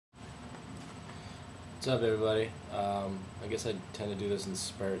What's up, everybody? I guess I tend to do this in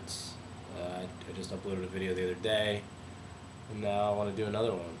spurts. I just uploaded a video the other day, and now I want to do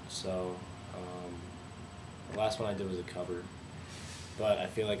another one. So, the last one I did was a cover, but I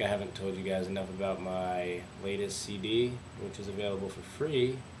feel like I haven't told you guys enough about my latest CD, which is available for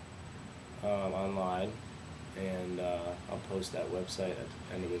free online, and I'll post that website at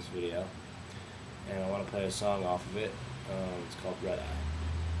the end of this video. And I want to play a song off of it. It's called Redeye.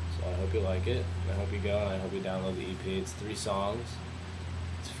 So I hope you like it, and I hope you go, and I hope you download the EP. It's 3 songs,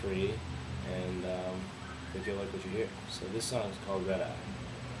 it's free, and I think you'll like what you hear. So this song is called Redeye.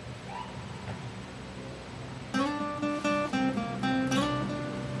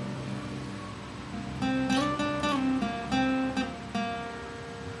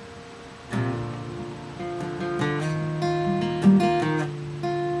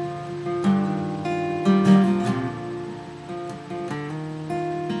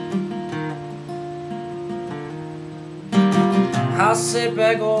 I'll sit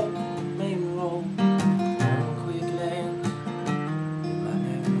back on the main road, one quick glance at my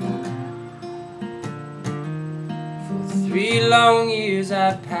For 3 long years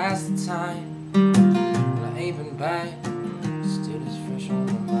I've passed the time, but I ain't been back, still as fresh on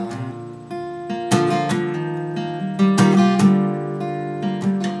my mind.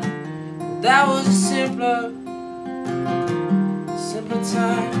 That was a simpler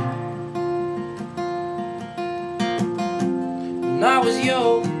time. When I was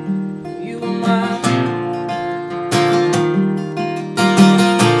young, you were mine.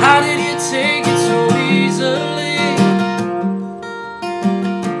 How did you take it so easily?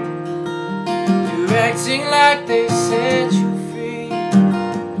 You're acting like they set you free.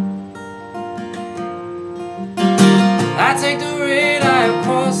 I take the Redeye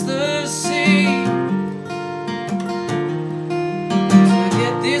across the sea to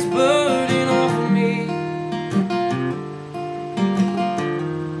get this burden off of me.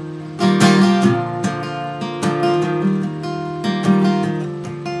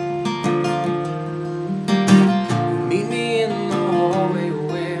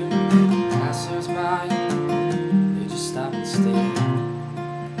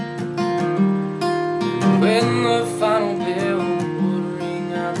 When the final bell would ring,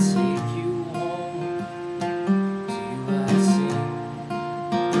 I'd take you home to you I'd see.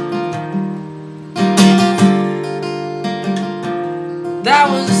 That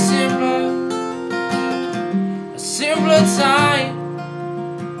was a simpler time.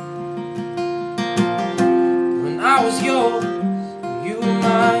 When I was yours, you were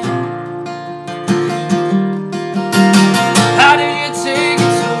mine. How did you take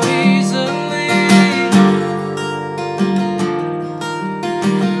it so easily?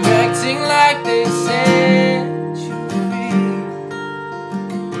 Acting like they set you free.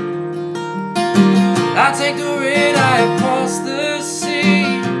 I take the Redeye across the sea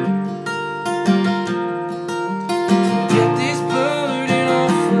to get this burden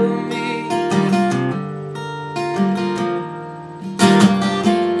off of me.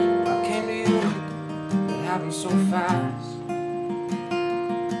 I came to you, it happened so fast.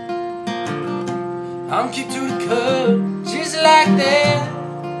 I'm kicked to the curb just like that.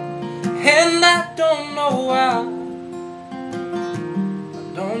 And I don't know why. I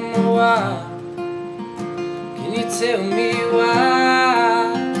don't know why. Can you tell me why?